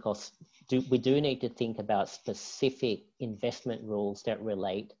to think about specific investment rules that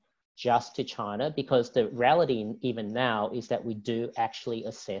relate just to China, because the reality even now is that we do actually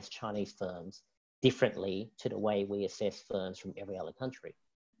assess Chinese firms differently to the way we assess firms from every other country.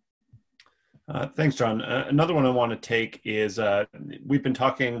 Thanks, John. Another one I want to take is we've been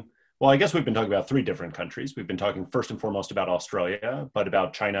talking about three different countries. We've been talking first and foremost about Australia, but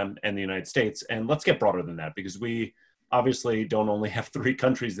about China and the United States. And let's get broader than that, because we obviously don't only have three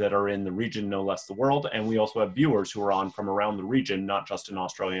countries that are in the region, no less the world, and we also have viewers who are on from around the region, not just in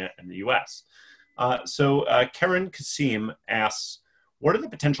Australia and the US. So Karen Kasim asks, what are the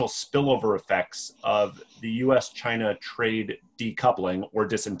potential spillover effects of the US-China trade decoupling, or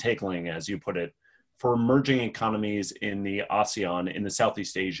disentangling, as you put it, for emerging economies in the ASEAN, in the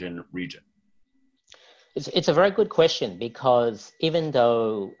Southeast Asian region? It's a very good question, because even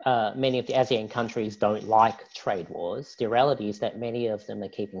though many of the ASEAN countries don't like trade wars, the reality is that many of them are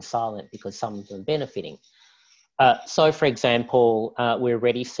keeping silent because some of them are benefiting. So for example, we're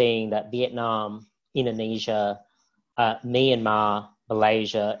already seeing that Vietnam, Indonesia, Myanmar,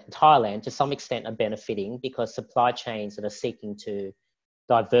 Malaysia, and Thailand, to some extent, are benefiting because supply chains that are seeking to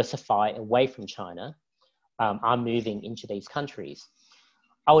diversify away from China are moving into these countries.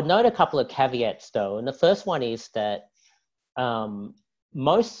 I would note a couple of caveats, though, and the first one is that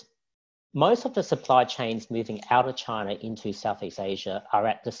most of the supply chains moving out of China into Southeast Asia are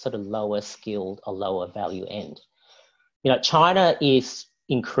at the sort of lower skilled or lower value end. China is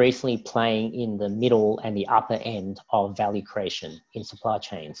increasingly playing in the middle and the upper end of value creation in supply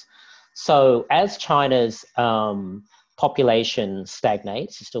chains. So as China's population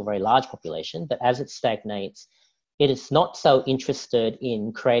stagnates, it's still a very large population, but as it stagnates, it is not so interested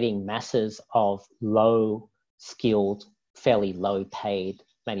in creating masses of low-skilled, fairly low-paid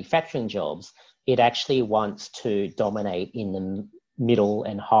manufacturing jobs. It actually wants to dominate in the middle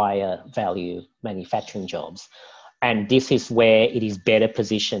and higher value manufacturing jobs. And this is where it is better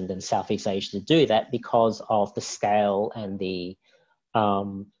positioned than Southeast Asia to do that because of the scale and the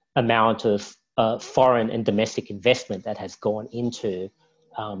amount of foreign and domestic investment that has gone into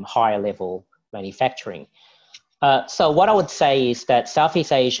higher level manufacturing. So what I would say is that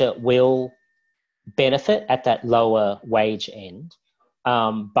Southeast Asia will benefit at that lower wage end.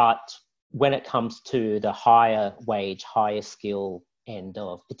 But when it comes to the higher wage, higher skill end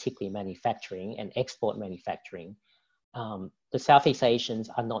of particularly manufacturing and export manufacturing, the Southeast Asians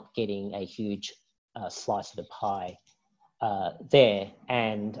are not getting a huge slice of the pie there.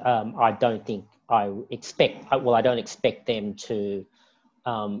 And I don't expect them to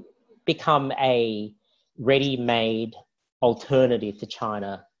become a ready-made alternative to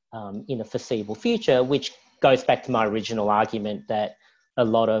China in the foreseeable future, which goes back to my original argument that a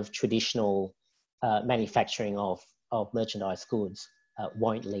lot of traditional manufacturing of merchandise goods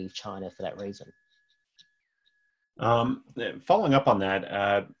won't leave China for that reason. Following up on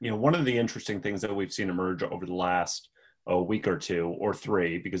that, one of the interesting things that we've seen emerge over the last week or two or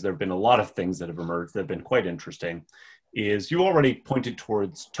three, because there have been a lot of things that have emerged that have been quite interesting, is you already pointed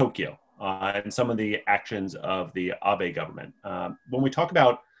towards Tokyo and some of the actions of the Abe government. When we talk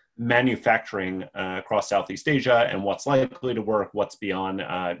about manufacturing across Southeast Asia and what's likely to work, what's beyond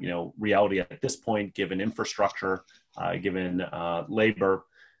reality at this point, given infrastructure, given labor.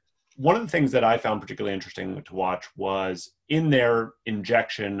 One of the things that I found particularly interesting to watch was in their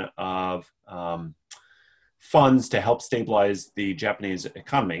injection of funds to help stabilize the Japanese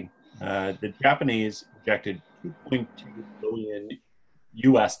economy. The Japanese injected $2.2 billion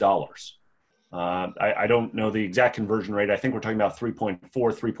US dollars. I don't know the exact conversion rate. I think we're talking about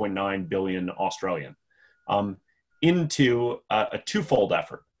 3.9 billion Australian into a twofold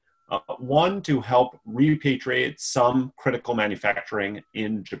effort. One, to help repatriate some critical manufacturing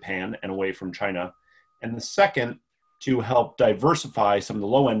in Japan and away from China. And the second, to help diversify some of the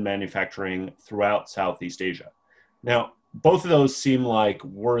low-end manufacturing throughout Southeast Asia. Now, both of those seem like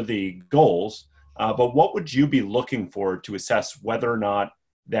worthy goals, but what would you be looking for to assess whether or not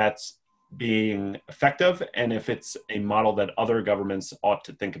that's being effective and if it's a model that other governments ought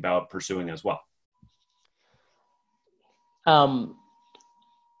to think about pursuing as well?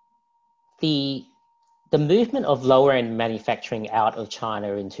 The movement of lower-end manufacturing out of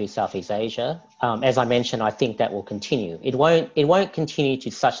China into Southeast Asia, as I mentioned, I think that will continue. It won't continue to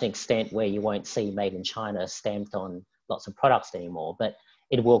such an extent where you won't see made in China stamped on lots of products anymore, but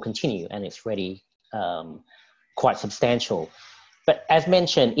it will continue and it's really quite substantial. But as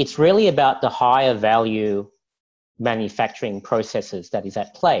mentioned, it's really about the higher value manufacturing processes that is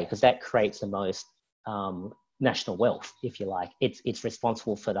at play, because that creates the most national wealth, if you like. It's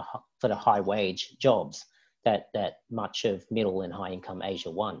responsible for the high wage jobs that much of middle and high income Asia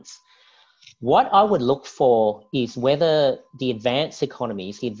wants. What I would look for is whether the advanced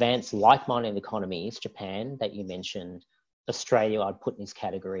economies, the advanced like-minded economies, Japan that you mentioned, Australia I'd put in this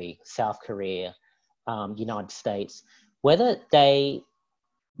category, South Korea, United States, whether they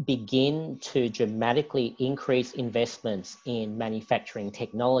begin to dramatically increase investments in manufacturing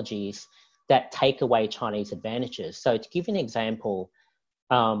technologies that take away Chinese advantages. So to give you an example,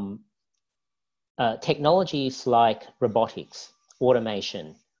 technologies like robotics,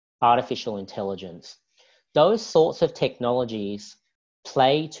 automation, artificial intelligence, those sorts of technologies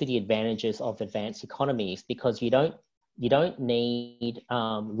play to the advantages of advanced economies because you don't need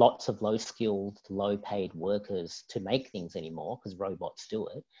lots of low-skilled, low-paid workers to make things anymore because robots do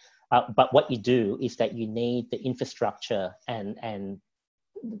it. But what you do is that you need the infrastructure and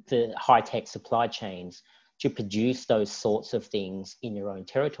the high-tech supply chains to produce those sorts of things in your own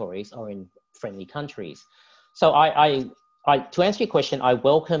territories or in friendly countries. So I to answer your question, I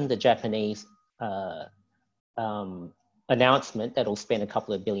welcome the Japanese announcement that will spend a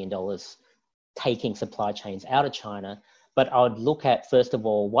couple of $1 billion taking supply chains out of China. But I would look at, first of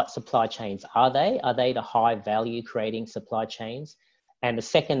all, what supply chains are they? Are they the high value creating supply chains? And the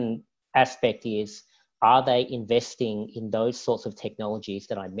second aspect is, are they investing in those sorts of technologies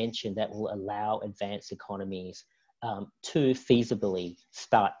that I mentioned that will allow advanced economies to feasibly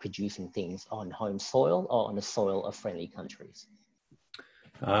start producing things on home soil or on the soil of friendly countries?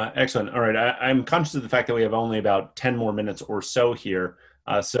 Excellent. All right. I'm conscious of the fact that we have only about 10 more minutes or so here.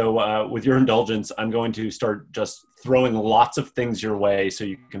 So with your indulgence, I'm going to start just throwing lots of things your way so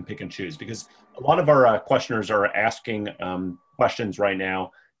you can pick and choose, because a lot of our questioners are asking questions right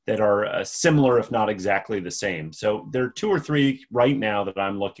now that are similar, if not exactly the same. So there are two or three right now that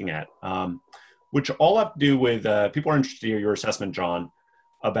I'm looking at, which all have to do with, people are interested in your assessment, John,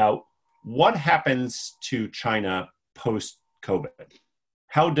 about what happens to China post-COVID.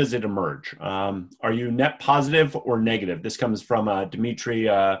 How does it emerge? Are you net positive or negative? This comes from Dmitry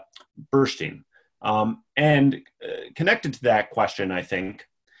Burstein. And connected to that question, I think,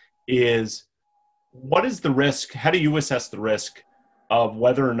 is what is the risk? How do you assess the risk of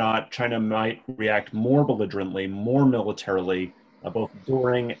whether or not China might react more belligerently, more militarily, both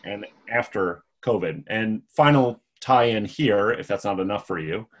during and after COVID? And final tie-in here, if that's not enough for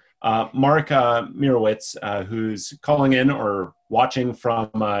you, Mark Mirowitz, who's calling in or watching from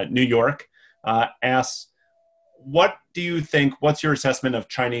New York, asks, what do you think, what's your assessment of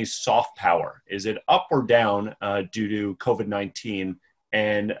Chinese soft power? Is it up or down due to COVID-19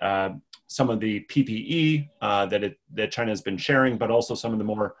 and some of the PPE that China has been sharing, but also some of the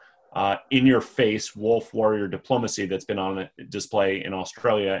more in-your-face wolf warrior diplomacy that's been on display in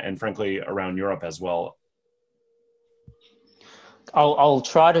Australia and frankly around Europe as well? I'll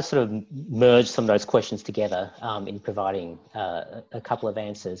try to sort of merge some of those questions together in providing a couple of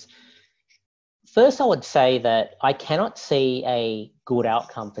answers. First, I would say that I cannot see a good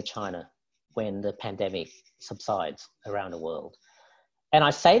outcome for China when the pandemic subsides around the world. And I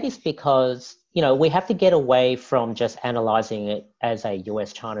say this because, we have to get away from just analyzing it as a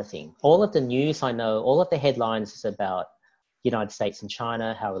US-China thing. All of the news I know, all of the headlines is about United States and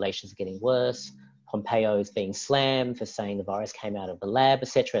China, how relations are getting worse. Pompeo is being slammed for saying the virus came out of the lab, et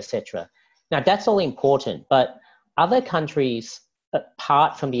cetera, et cetera. Now, that's all important, but other countries,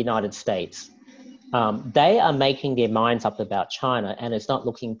 apart from the United States, they are making their minds up about China, and it's not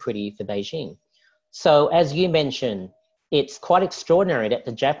looking pretty for Beijing. So, as you mentioned, it's quite extraordinary that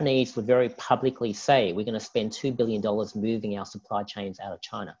the Japanese would very publicly say, we're going to spend $2 billion moving our supply chains out of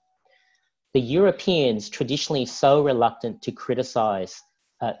China. The Europeans, traditionally so reluctant to criticize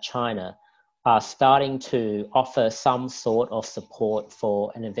China, are starting to offer some sort of support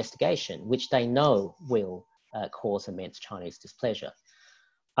for an investigation, which they know will cause immense Chinese displeasure.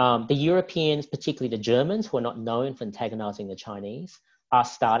 The Europeans, particularly the Germans, who are not known for antagonizing the Chinese, are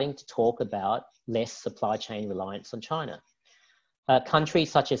starting to talk about less supply chain reliance on China.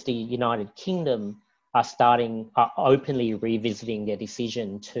 Countries such as the United Kingdom are openly revisiting their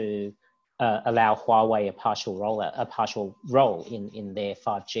decision to allow Huawei a partial role in their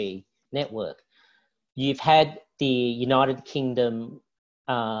 5G network. You've had the United Kingdom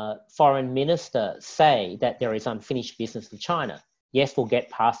foreign minister say that there is unfinished business with China. Yes, we'll get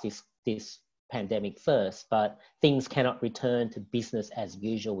past this pandemic first, but things cannot return to business as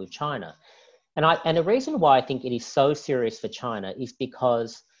usual with China. And the reason why I think it is so serious for China is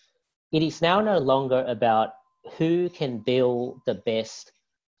because it is now no longer about who can build the best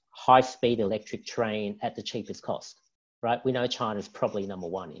high-speed electric train at the cheapest cost, right? We know China is probably number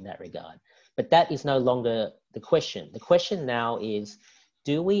one in that regard, but that is no longer the question. The question now is,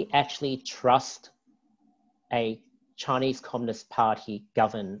 do we actually trust a Chinese Communist Party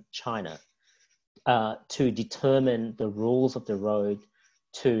govern China to determine the rules of the road,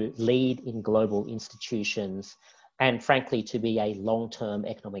 to lead in global institutions, and frankly, to be a long-term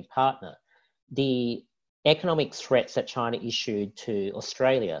economic partner? The economic threats that China issued to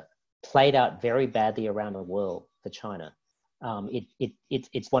Australia played out very badly around the world for China.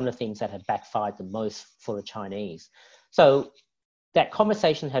 It's one of the things that have backfired the most for the Chinese. So that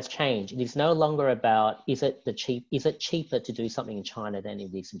conversation has changed. It is no longer about, is it cheaper to do something in China than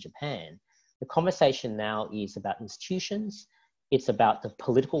it is in Japan? The conversation now is about institutions. It's about the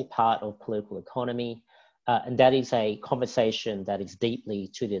political part of political economy. And that is a conversation that is deeply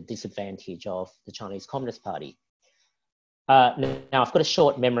to the disadvantage of the Chinese Communist Party. Now, I've got a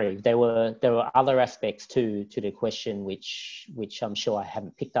short memory. There were other aspects to the question which I'm sure I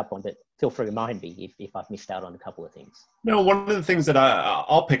haven't picked up on, but feel free to remind me if I've missed out on a couple of things. No, one of the things that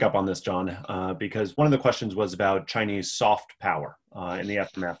I'll pick up on this, John, because one of the questions was about Chinese soft power in the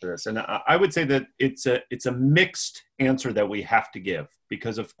aftermath of this. And I would say that it's a mixed answer that we have to give,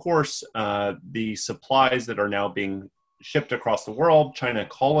 because of course, the supplies that are now being shipped across the world, China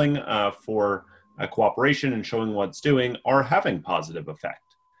calling for cooperation and showing what it's doing, are having positive effect.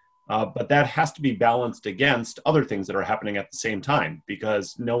 But that has to be balanced against other things that are happening at the same time,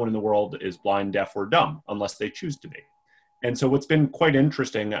 because no one in the world is blind, deaf, or dumb unless they choose to be. And so what's been quite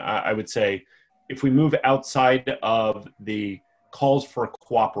interesting, I would say, if we move outside of the calls for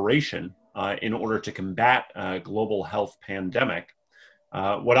cooperation in order to combat a global health pandemic,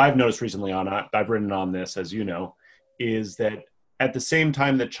 what I've noticed recently I've written on this, as you know, is that at the same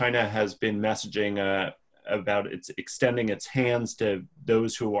time that China has been messaging about its extending its hands to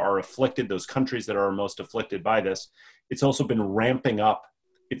those who are afflicted, those countries that are most afflicted by this, it's also been ramping up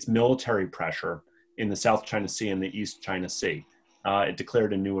its military pressure in the South China Sea and the East China Sea. It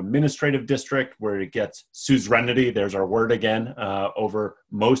declared a new administrative district where it gets suzerainty, there's our word again, over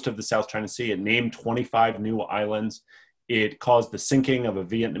most of the South China Sea. It named 25 new islands. It caused the sinking of a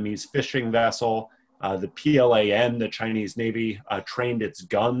Vietnamese fishing vessel. The PLAN, the Chinese Navy, trained its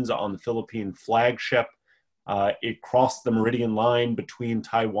guns on the Philippine flagship. It crossed the meridian line between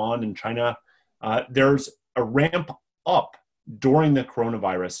Taiwan and China. There's a ramp up during the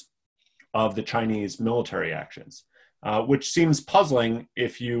coronavirus of the Chinese military actions, which seems puzzling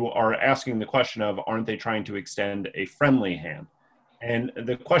if you are asking the question of, aren't they trying to extend a friendly hand? And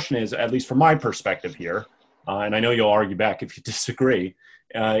the question is, at least from my perspective here, and I know you'll argue back if you disagree,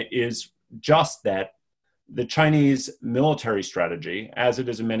 is just that the Chinese military strategy, as it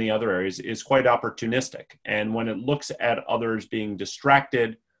is in many other areas, is quite opportunistic. And when it looks at others being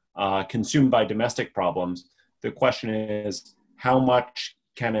distracted, consumed by domestic problems, the question is, how much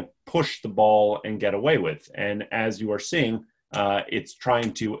can it push the ball and get away with? And as you are seeing, it's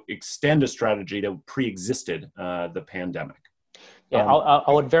trying to extend a strategy that pre-existed the pandemic. Yeah,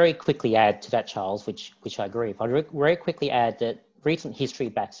 I would very quickly add to that, Charles, which I agree with. I'd very quickly add that recent history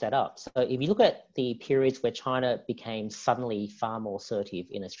backs that up. So if you look at the periods where China became suddenly far more assertive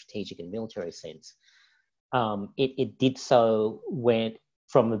in a strategic and military sense, it did so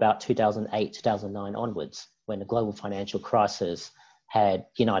from about 2008, 2009 onwards, when the global financial crisis had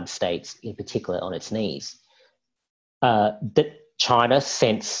the United States in particular on its knees. That China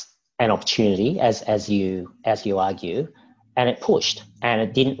sensed an opportunity, as you argue, and it pushed, and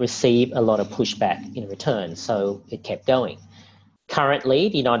it didn't receive a lot of pushback in return, so it kept going. Currently,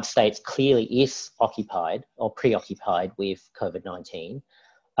 the United States clearly is occupied or preoccupied with COVID-19,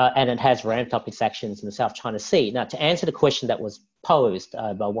 and it has ramped up its actions in the South China Sea. Now, to answer the question that was posed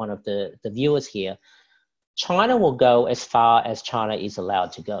by one of the viewers here, China will go as far as China is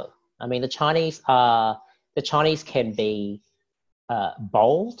allowed to go. I mean, the Chinese can be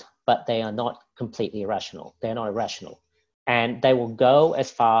bold, but they are not completely irrational. They're not irrational. And they will go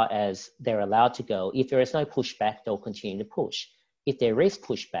as far as they're allowed to go. If there is no pushback, they'll continue to push. If there is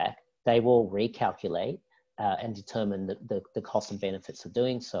pushback, they will recalculate and determine the costs and benefits of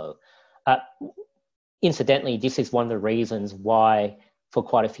doing so. Incidentally, this is one of the reasons why for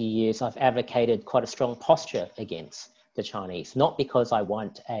quite a few years I've advocated quite a strong posture against the Chinese, not because I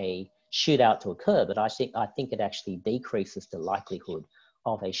want a shootout to occur, but I think it actually decreases the likelihood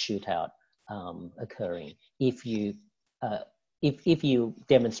of a shootout occurring if you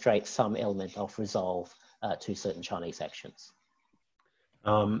demonstrate some element of resolve to certain Chinese actions.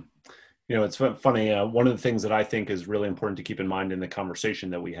 It's funny. One of the things that I think is really important to keep in mind in the conversation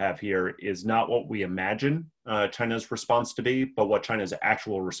that we have here is not what we imagine China's response to be, but what China's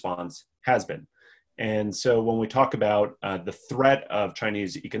actual response has been. And so when we talk about the threat of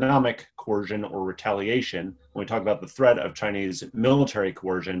Chinese economic coercion or retaliation, when we talk about the threat of Chinese military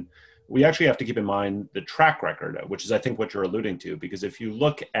coercion, we actually have to keep in mind the track record, which is, I think, what you're alluding to. Because if you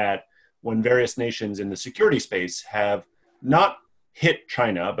look at when various nations in the security space have not hit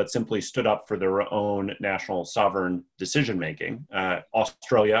China, but simply stood up for their own national sovereign decision-making,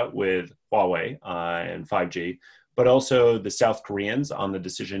 Australia with Huawei and 5G, but also the South Koreans on the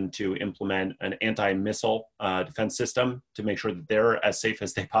decision to implement an anti-missile defense system to make sure that they're as safe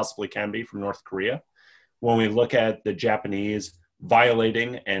as they possibly can be from North Korea. When we look at the Japanese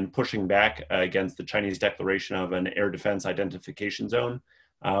violating and pushing back against the Chinese declaration of an air defense identification zone,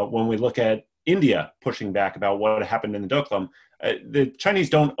 when we look at India pushing back about what happened in the Doklam, the Chinese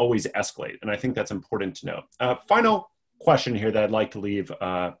don't always escalate, and I think that's important to note. Final question here that I'd like to leave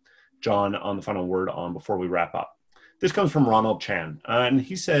John on the final word on before we wrap up. This comes from Ronald Chan, and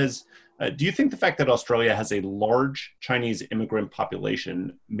he says, do you think the fact that Australia has a large Chinese immigrant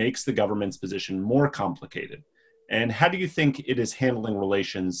population makes the government's position more complicated? And how do you think it is handling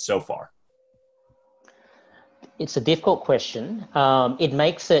relations so far? It's a difficult question. It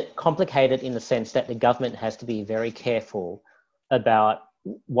makes it complicated in the sense that the government has to be very careful about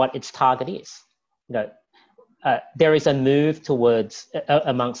what its target is. there is a move towards,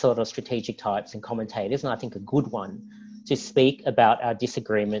 amongst sort of strategic types and commentators, and I think a good one, to speak about our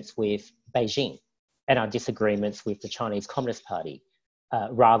disagreements with Beijing and our disagreements with the Chinese Communist Party,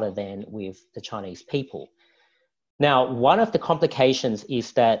 rather than with the Chinese people. Now, one of the complications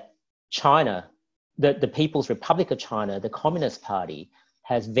is that China, the People's Republic of China, the Communist Party,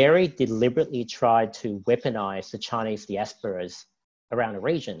 has very deliberately tried to weaponize the Chinese diasporas around the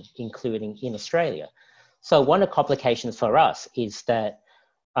region, including in Australia. So one of the complications for us is that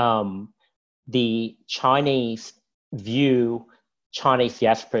the Chinese view Chinese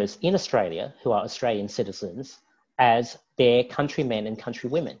diasporas in Australia, who are Australian citizens, as their countrymen and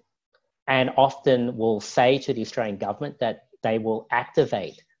countrywomen, and often will say to the Australian government that they will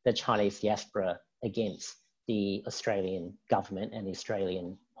activate the Chinese diaspora against the Australian government and the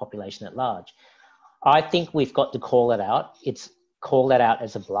Australian population at large. I think we've got to call it out. Call that out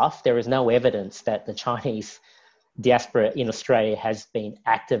as a bluff. There is no evidence that the Chinese diaspora in Australia has been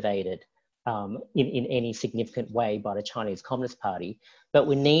activated in any significant way by the Chinese Communist Party. But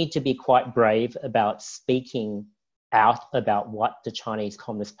we need to be quite brave about speaking out about what the Chinese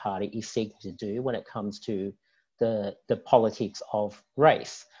Communist Party is seeking to do when it comes to the politics of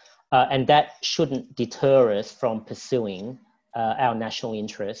race. And that shouldn't deter us from pursuing our national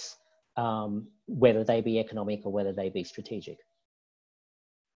interests, whether they be economic or whether they be strategic.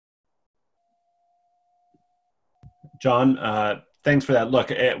 John, thanks for that.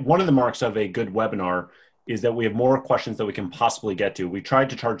 Look, one of the marks of a good webinar is that we have more questions that we can possibly get to. We tried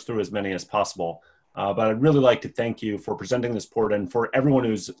to charge through as many as possible, but I'd really like to thank you for presenting this report and for everyone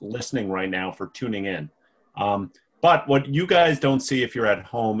who's listening right now for tuning in. But what you guys don't see if you're at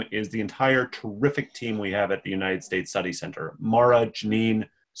home is the entire terrific team we have at the United States Study Center. Mara, Janine,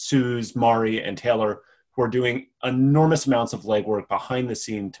 Suze, Mari, and Taylor, who are doing enormous amounts of legwork behind the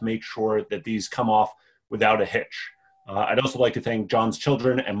scene to make sure that these come off without a hitch. I'd also like to thank John's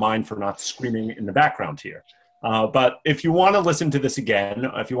children and mine for not screaming in the background here. But if you want to listen to this again,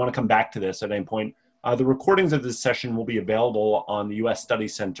 if you want to come back to this at any point, the recordings of this session will be available on the US Study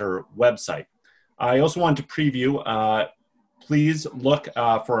Center website. I also want to preview, please look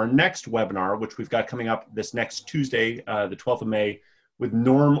for our next webinar, which we've got coming up this next Tuesday, the 12th of May, with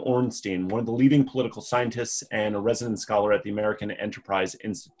Norm Ornstein, one of the leading political scientists and a resident scholar at the American Enterprise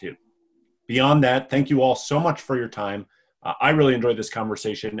Institute. Beyond that, thank you all so much for your time. I really enjoyed this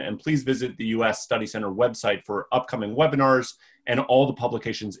conversation, and please visit the US Study Center website for upcoming webinars and all the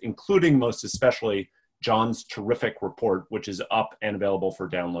publications, including most especially John's terrific report, which is up and available for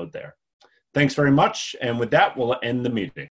download there. Thanks very much, and with that, we'll end the meeting.